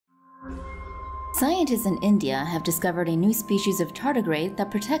Scientists in India have discovered a new species of tardigrade that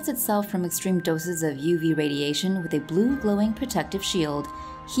protects itself from extreme doses of UV radiation with a blue glowing protective shield.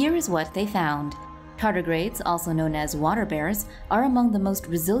 Here is what they found. Tardigrades, also known as water bears, are among the most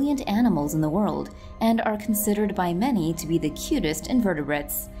resilient animals in the world and are considered by many to be the cutest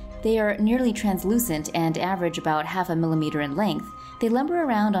invertebrates. They are nearly translucent and average about half a millimeter in length. They lumber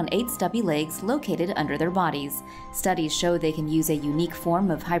around on 8 stubby legs located under their bodies. Studies show they can use a unique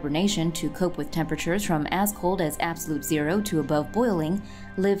form of hibernation to cope with temperatures from as cold as absolute zero to above boiling,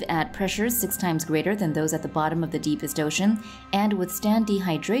 live at pressures 6 times greater than those at the bottom of the deepest ocean, and withstand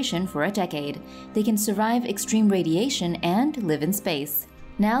dehydration for a decade. They can survive extreme radiation and live in space.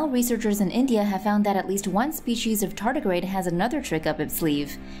 Now, researchers in India have found that at least one species of tardigrade has another trick up its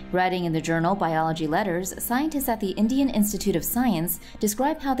sleeve. Writing in the journal Biology Letters, scientists at the Indian Institute of Science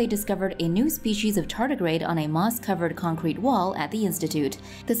describe how they discovered a new species of tardigrade on a moss-covered concrete wall at the institute.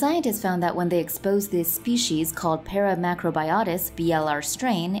 The scientists found that when they exposed this species called Paramacrobiotus BLR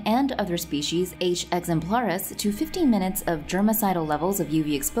strain and other species H. exemplaris to 15 minutes of germicidal levels of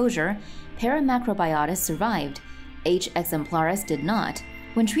UV exposure, Paramacrobiotus survived. H. exemplaris did not.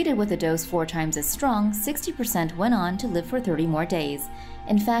 When treated with a dose 4 times as strong, 60% went on to live for 30 more days.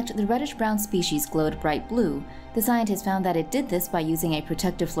 In fact, the reddish-brown species glowed bright blue. The scientists found that it did this by using a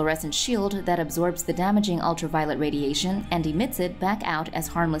protective fluorescent shield that absorbs the damaging ultraviolet radiation and emits it back out as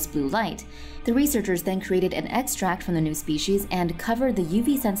harmless blue light. The researchers then created an extract from the new species and covered the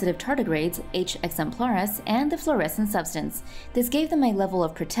UV-sensitive tardigrades, H. exemplaris, and the fluorescent substance. This gave them a level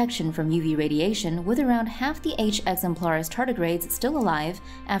of protection from UV radiation, with around half the H. exemplaris tardigrades still alive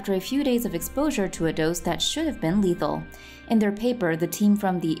after a few days of exposure to a dose that should have been lethal. In their paper, the team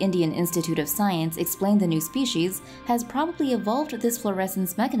from the Indian Institute of Science explained the new species has probably evolved this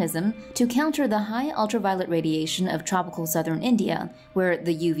fluorescence mechanism to counter the high ultraviolet radiation of tropical southern India, where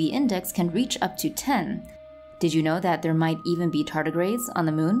the UV index can reach up to 10. Did you know that there might even be tardigrades on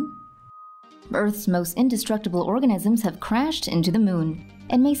the moon? Earth's most indestructible organisms have crashed into the moon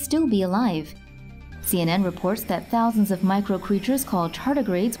and may still be alive. CNN reports that thousands of micro-creatures called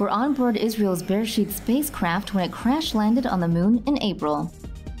tardigrades were on board Israel's Beresheet spacecraft when it crash-landed on the moon in April.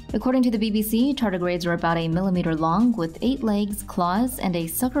 According to the BBC, tardigrades are about a millimeter long with 8 legs, claws, and a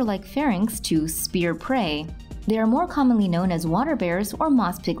sucker-like pharynx to spear prey. They are more commonly known as water bears or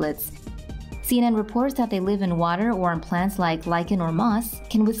moss piglets. CNN reports that they live in water or in plants like lichen or moss,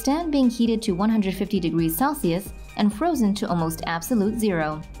 can withstand being heated to 150 degrees Celsius and frozen to almost absolute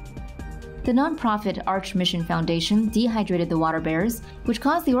zero. The non-profit Arch Mission Foundation dehydrated the water bears, which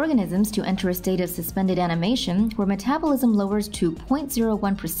caused the organisms to enter a state of suspended animation where metabolism lowers to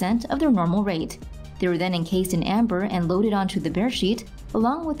 0.01% of their normal rate. They were then encased in amber and loaded onto the bearsheet,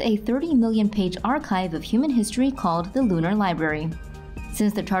 along with a 30 million-page archive of human history called the Lunar Library.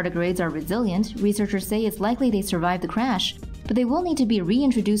 Since the tardigrades are resilient, researchers say it's likely they survived the crash, but they will need to be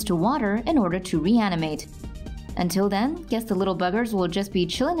reintroduced to water in order to reanimate. Until then, guess the little buggers will just be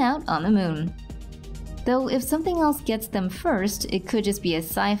chilling out on the moon. Though if something else gets them first, it could just be a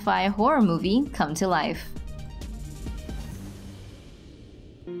sci-fi horror movie come to life.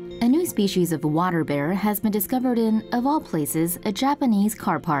 A new species of water bear has been discovered in, of all places, a Japanese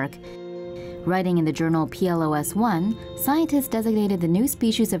car park. Writing in the journal PLOS One, scientists designated the new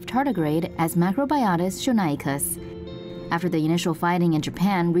species of tardigrade as Macrobiotus shonaicus. After the initial fighting in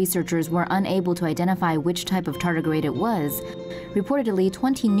Japan, researchers were unable to identify which type of tardigrade it was. Reportedly,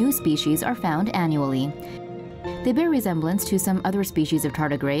 20 new species are found annually. They bear resemblance to some other species of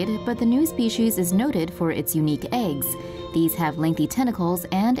tardigrade, but the new species is noted for its unique eggs. These have lengthy tentacles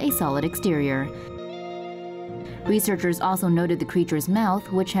and a solid exterior. Researchers also noted the creature's mouth,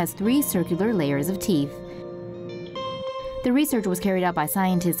 which has 3 circular layers of teeth. The research was carried out by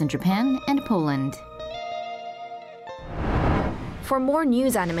scientists in Japan and Poland. For more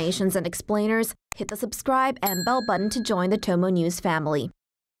news animations and explainers, hit the subscribe and bell button to join the TomoNews family.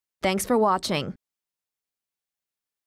 Thanks for watching.